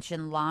ranch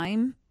and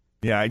lime.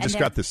 Yeah, I just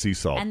got the sea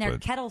salt. And they're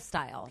kettle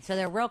style, so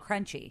they're real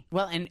crunchy.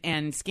 Well,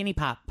 and Skinny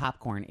Pop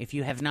popcorn. If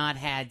you have not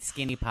had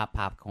Skinny Pop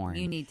popcorn,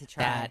 you need to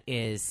try that.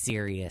 Is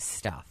serious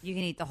stuff. You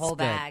can eat the whole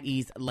bag.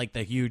 Like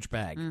the huge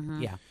bag.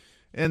 Mm-hmm. Yeah.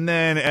 And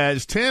then,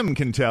 as Tim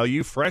can tell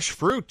you, fresh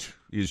fruit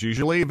is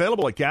usually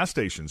available at gas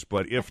stations.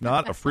 But if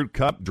not, a fruit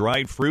cup,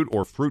 dried fruit,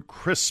 or fruit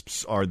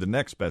crisps are the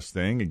next best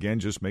thing. Again,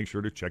 just make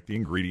sure to check the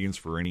ingredients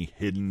for any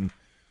hidden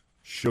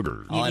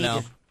sugars. All I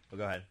know.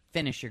 Go ahead.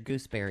 Finish your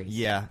gooseberries.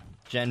 Yeah.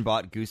 Jen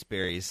bought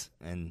gooseberries,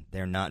 and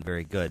they're not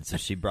very good, so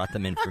she brought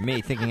them in for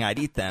me, thinking I'd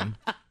eat them.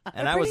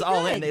 And I was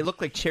all in. They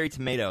look like cherry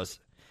tomatoes.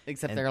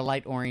 Except they're a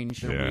light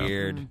orange. They're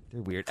weird. Mm-hmm.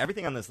 They're weird.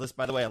 Everything on this list,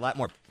 by the way, a lot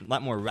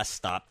more rest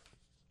stop.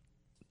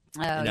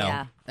 Oh,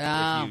 yeah.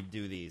 If you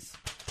do these.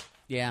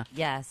 Yeah.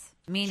 Yes.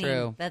 Meaning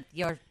True. that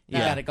you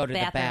got to go to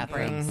the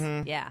bathroom. breaks.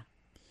 Mm-hmm. Yeah.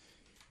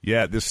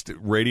 Yeah, this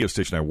radio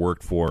station I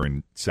worked for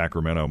in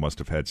Sacramento must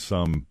have had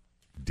some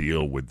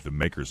deal with the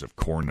makers of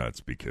corn nuts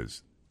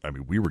because, I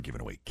mean, we were giving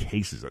away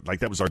cases.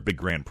 Like, that was our big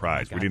grand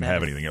prize. God, we didn't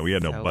have anything. We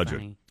had no budget.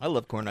 Funny. I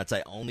love corn nuts.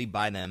 I only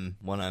buy them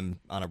when I'm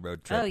on a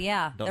road trip. Oh,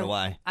 yeah. Don't know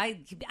why. I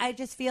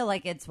just feel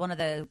like it's one of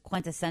the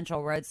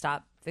quintessential road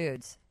stop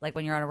foods. Like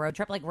when you're on a road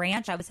trip. Like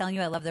ranch. I was telling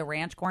you I love the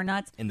ranch corn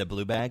nuts. In the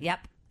blue bag?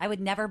 Yep. I would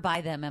never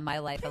buy them in my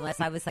life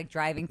unless I was like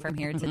driving from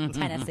here to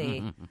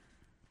Tennessee.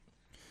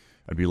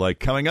 I'd be like,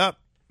 coming up,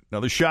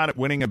 another shot at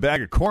winning a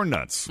bag of corn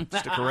nuts.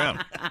 Stick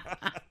around.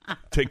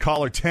 Take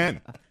caller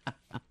 10.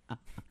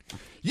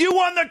 You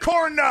won the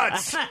corn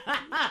nuts!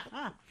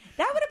 That would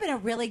have been a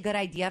really good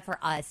idea for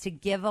us to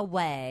give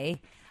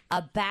away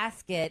a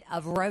basket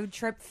of road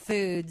trip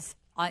foods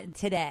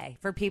today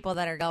for people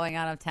that are going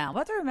out of town.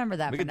 We'll have to remember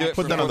that. We for could do next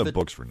it Put that year. on the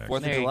books for next 4th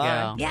of There you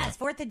July. go. Yes,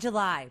 4th of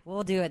July.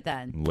 We'll do it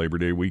then. Labor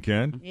Day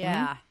weekend.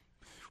 Yeah.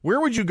 Where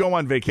would you go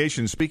on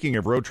vacation? Speaking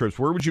of road trips,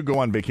 where would you go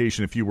on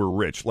vacation if you were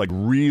rich? Like,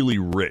 really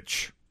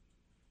rich?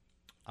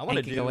 I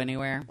want to go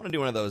anywhere. I want to do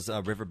one of those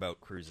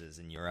riverboat cruises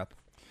in Europe.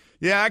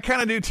 Yeah, I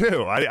kind of do,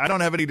 too. I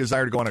don't have any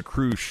desire to go on a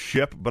cruise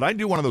ship, but I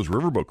do one of those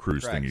riverboat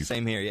cruise Correct. thingies.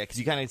 Same here, yeah, because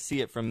you kind of see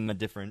it from a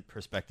different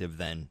perspective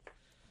than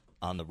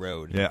on the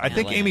road. Yeah, I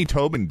think Land. Amy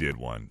Tobin did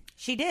one.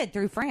 She did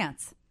through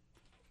France.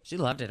 She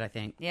loved it, I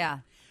think. Yeah.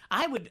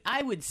 I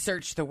would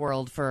search the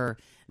world for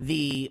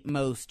the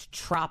most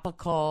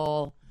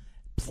tropical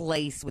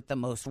place with the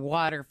most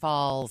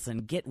waterfalls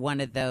and get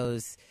one of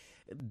those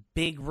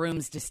big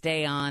rooms to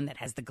stay on that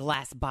has the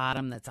glass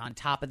bottom that's on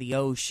top of the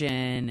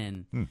ocean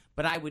and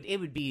but it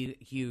would be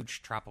a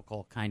huge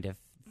tropical kind of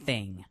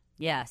thing.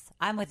 Yes,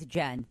 I'm with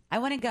Jen. I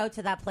want to go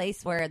to that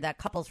place where that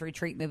couples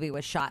retreat movie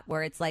was shot,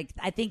 where it's like,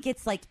 I think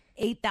it's like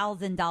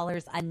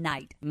 $8,000 a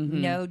night.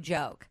 Mm-hmm. No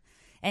joke.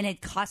 And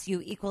it costs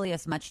you equally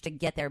as much to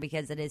get there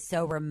because it is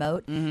so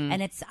remote. Mm-hmm.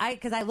 And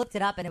because I looked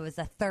it up and it was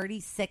a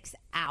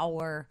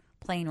 36-hour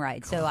plane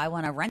ride. So I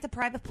want to rent a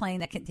private plane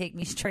that can take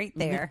me straight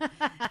there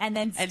and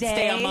then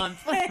stay a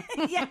month.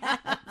 Yes.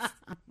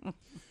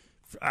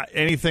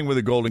 Anything with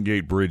a Golden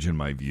Gate Bridge in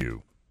my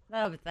view.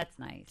 Oh, but that's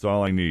nice. That's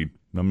all I need.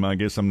 I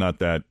guess I'm not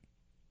that.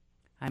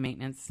 High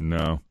maintenance.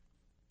 No.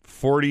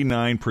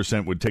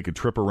 49% would take a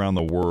trip around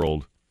the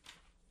world.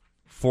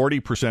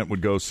 40%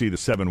 would go see the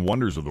 7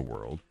 wonders of the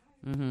world.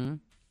 Mm-hmm.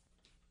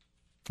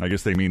 I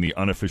guess they mean the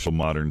unofficial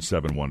modern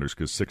 7 wonders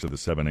because 6 of the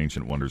 7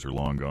 ancient wonders are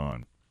long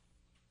gone.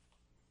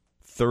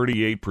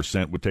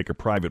 38% would take a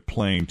private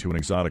plane to an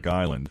exotic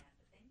island.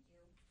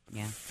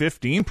 Yeah.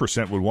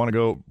 15% would want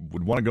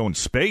to go in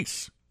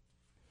space.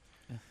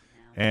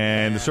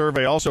 And the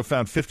survey also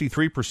found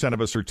 53% of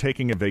us are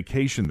taking a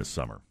vacation this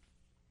summer.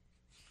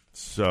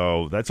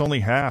 So that's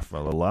only half. A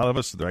lot of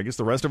us, I guess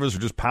the rest of us are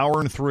just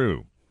powering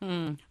through.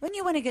 When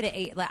you want to go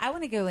to, I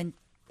want to go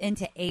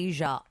into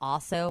Asia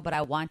also, but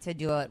I want to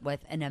do it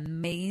with an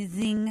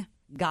amazing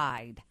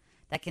guide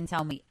that can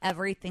tell me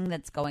everything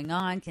that's going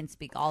on, can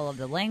speak all of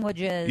the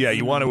languages. Yeah,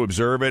 you want to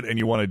observe it and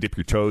you want to dip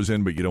your toes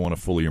in, but you don't want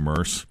to fully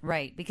immerse.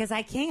 Right, because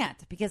I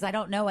can't, because I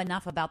don't know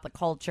enough about the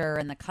culture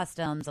and the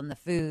customs and the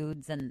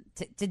foods and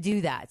to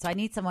do that. So I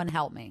need someone to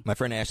help me. My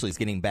friend Ashley's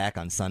getting back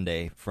on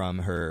Sunday from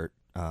her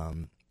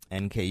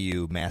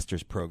NKU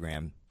master's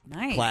program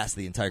class.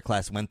 The entire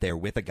class went there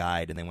with a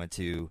guide, and they went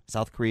to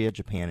South Korea,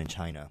 Japan, and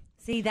China.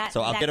 See that?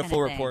 So I'll that get a kind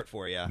full of thing. report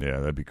for you. Yeah,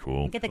 that'd be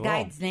cool. Get the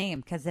guide's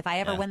name, because if I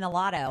ever win the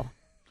lotto,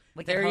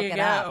 we can There hook you it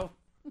go. up.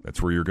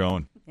 That's where you're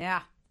going.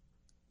 Yeah.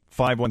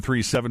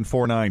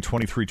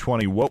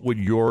 513-749-2320. What would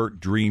your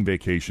dream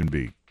vacation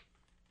be?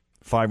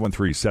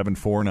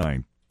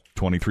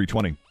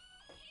 513-749-2320.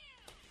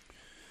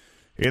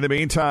 In the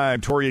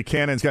meantime, Toria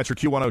Cannon's got your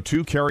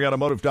Q102,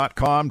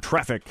 carryautomotive.com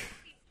traffic.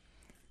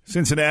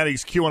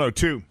 Cincinnati's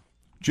Q102.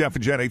 Jeff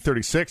and Jen,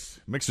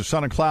 836. Mix of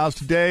sun and clouds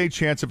today.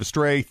 Chance of a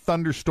stray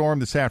thunderstorm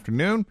this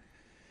afternoon.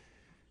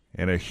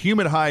 And a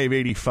humid high of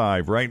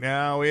 85. Right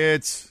now,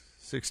 it's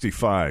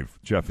 65.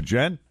 Jeff and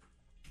Jen.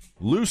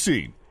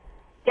 Lucy.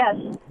 Yes.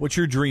 What's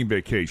your dream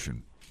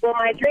vacation? Well,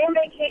 my dream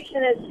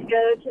vacation is to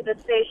go to the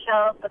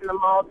Seychelles and the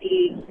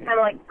Maldives, kind of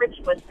like Rich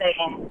was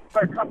saying,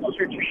 where couples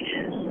retreat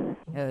is.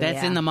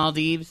 That's in the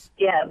Maldives?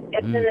 Yeah,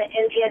 it's in the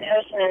Indian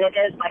Ocean, and it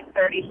is like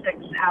 36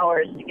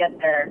 hours to get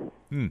there.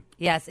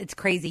 Yes, it's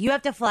crazy. You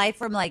have to fly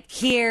from like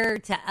here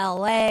to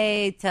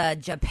LA to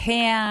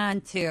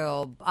Japan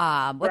to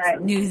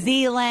New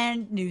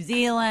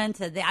Zealand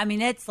to I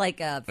mean, it's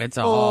like It's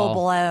full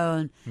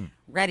blown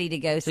ready to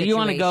go. So you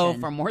want to go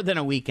for more than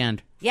a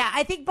weekend? Yeah,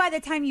 I think by the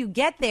time you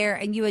get there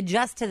and you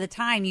adjust to the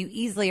time, you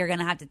easily are going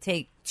to have to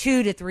take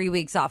 2 to 3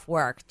 weeks off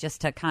work just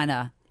to kind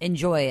of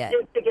enjoy it.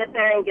 Just to get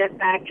there and get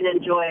back and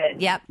enjoy it.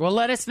 Yep. Well,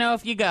 let us know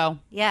if you go.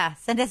 Yeah,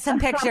 send us some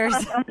pictures.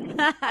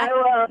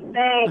 I will.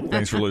 Thanks.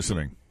 Thanks for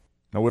listening.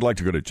 I would like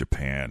to go to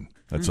Japan.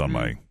 That's on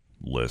my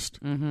list.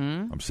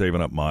 I'm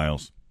saving up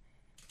miles.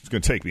 It's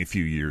going to take me a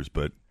few years,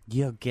 but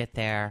you'll get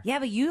there. Yeah,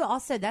 but you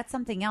also, that's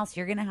something else.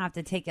 You're going to have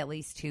to take at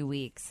least 2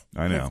 weeks.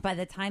 I know. Because by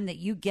the time that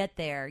you get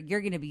there,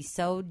 you're going to be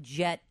so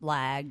jet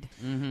lagged.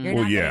 You're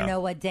not going to know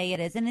what day it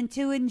is and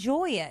to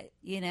enjoy it,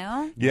 you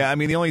know? Yeah, I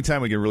mean, the only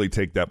time we can really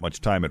take that much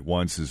time at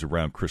once is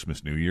around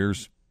Christmas, New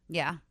Year's.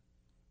 Yeah.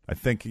 I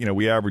think,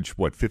 we average,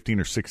 15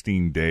 or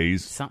 16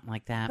 days? Something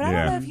like that. But I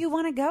don't know if you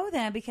want to go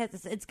then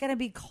because it's going to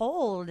be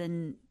cold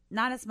and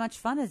not as much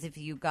fun as if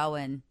you go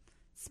in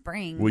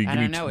spring. Will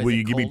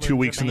you give me 2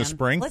 weeks in the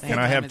spring? Listen, Can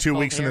I have 2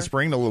 weeks in the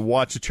spring to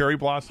watch the cherry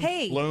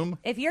blossoms bloom?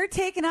 If you're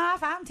taking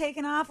off, I'm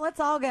taking off.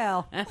 Let's all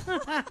go.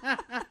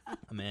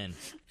 I'm in.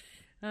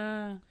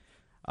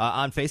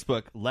 On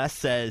Facebook, Les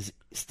says,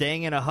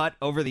 staying in a hut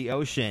over the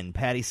ocean.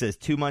 Patty says,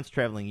 2 months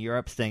traveling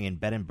Europe, staying in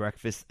bed and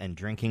breakfast and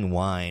drinking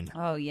wine.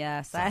 Oh,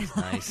 yes. I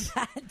like nice.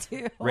 that,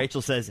 too.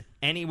 Rachel says,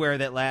 anywhere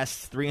that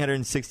lasts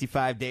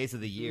 365 days of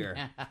the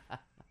year.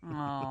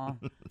 Oh,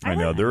 I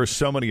know. There are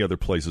so many other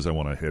places I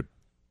want to hit,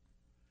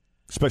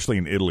 especially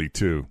in Italy,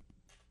 too.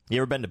 You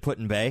ever been to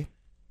Put-in Bay?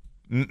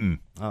 Mm-mm.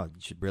 Oh, you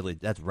should really.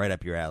 That's right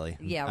up your alley.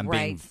 Yeah, I'm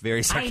right. being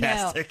very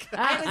sarcastic.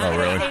 I was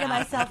going to say to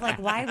myself, like,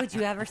 why would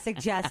you ever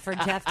suggest for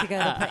Jeff to go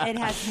to it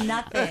has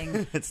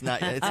nothing. It's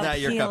not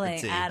your cup of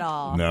tea at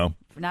all. No.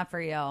 Not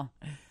for you.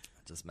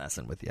 Just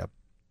messing with you.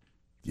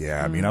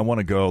 Yeah, I mean, I want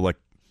to go like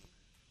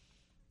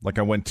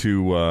I went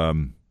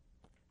to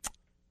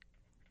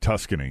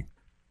Tuscany.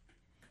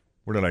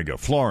 Where did I go?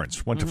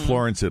 Florence. Went to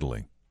Florence,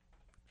 Italy.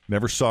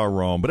 Never saw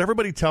Rome, but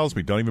everybody tells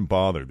me don't even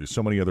bother. There's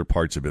so many other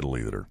parts of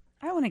Italy that are.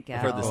 I want to go. I've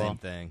heard the same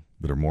thing.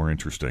 That are more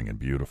interesting and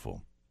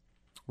beautiful.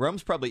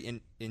 Rome's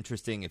probably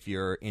interesting if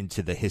you're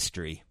into the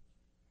history.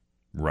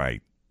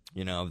 Right.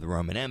 Of the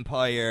Roman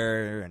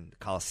Empire and the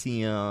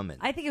Colosseum. And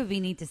I think it would be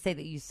neat to say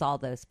that you saw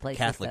those places.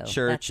 Catholic though.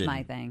 Church. That's my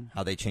and thing.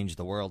 how they changed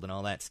the world and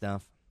all that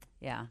stuff.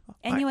 Yeah.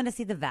 And you want to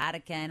see the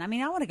Vatican. I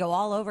mean, I want to go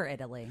all over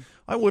Italy.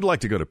 I would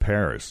like to go to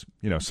Paris.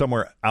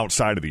 Somewhere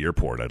outside of the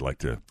airport. I'd like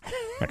to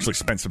actually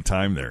spend some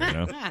time there,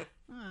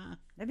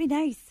 That'd be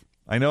nice.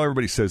 I know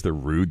everybody says they're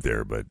rude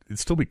there, but it'd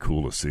still be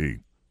cool to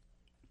see.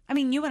 I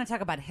mean, you want to talk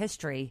about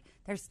history.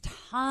 There's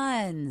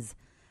tons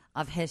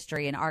of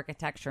history and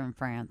architecture in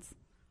France.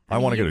 I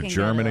want to go to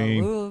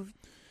Germany,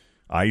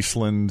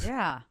 Iceland,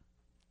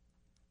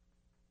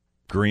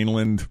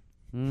 Greenland,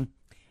 Antarctica.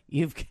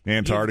 You've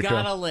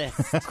got a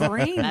list.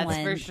 Greenland.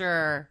 That's for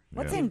sure.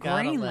 What's in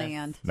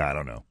Greenland? I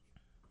don't know.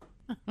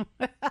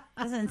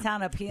 Doesn't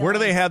sound appealing. Where do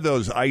they have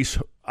those ice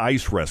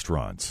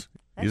restaurants?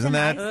 Isn't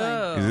that?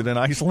 Is it in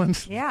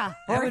Iceland? Yeah.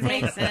 That would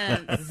make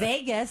sense.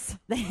 Vegas.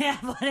 They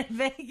have one in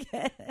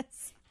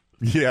Vegas.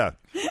 Yeah.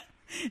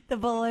 The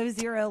Below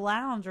Zero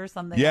Lounge or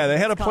something. Yeah, they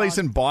had a place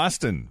in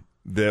Boston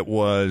that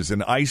was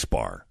an ice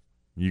bar.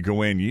 You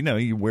go in,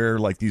 you wear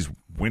like these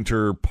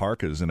winter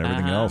parkas and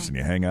everything else, and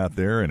you hang out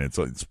there, and it's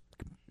completely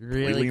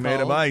really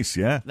made of ice.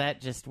 Yeah. That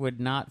just would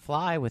not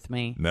fly with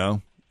me.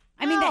 No.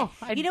 I mean,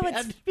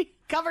 I'd be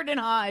covered in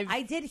hives.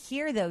 I did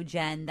hear, though,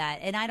 Jen, that,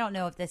 and I don't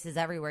know if this is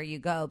everywhere you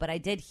go, but I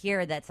did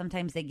hear that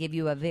sometimes they give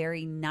you a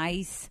very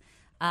nice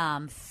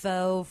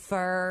faux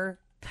fur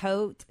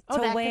coat to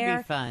that wear.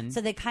 Could be fun.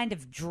 So they kind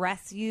of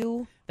dress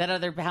you.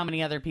 How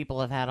many other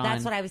people have had on?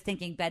 That's what I was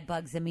thinking, bed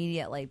bugs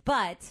immediately.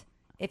 But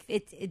if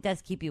it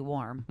does keep you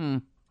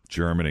warm.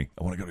 Germany.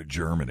 I want to go to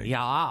Germany.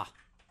 Ja.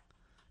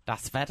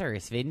 Das Wetter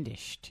ist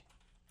windig.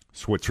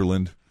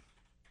 Switzerland.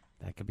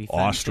 That could be fun.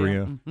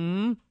 Austria.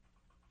 Mm-hmm.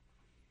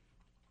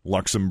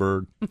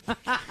 Luxembourg.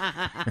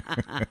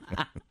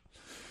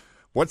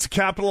 What's the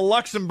capital of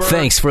Luxembourg?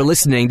 Thanks for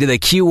listening to the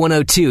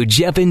Q102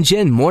 Jeff and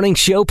Jen Morning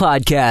Show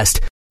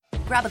podcast.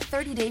 Grab a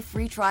 30-day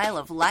free trial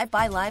of Live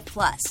by Live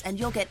Plus, and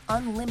you'll get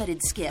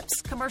unlimited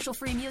skips,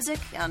 commercial-free music,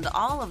 and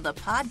all of the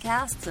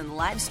podcasts and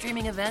live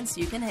streaming events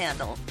you can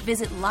handle.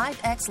 Visit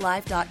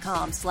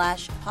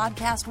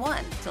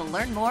livexlive.com/podcast1 to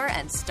learn more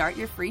and start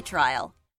your free trial.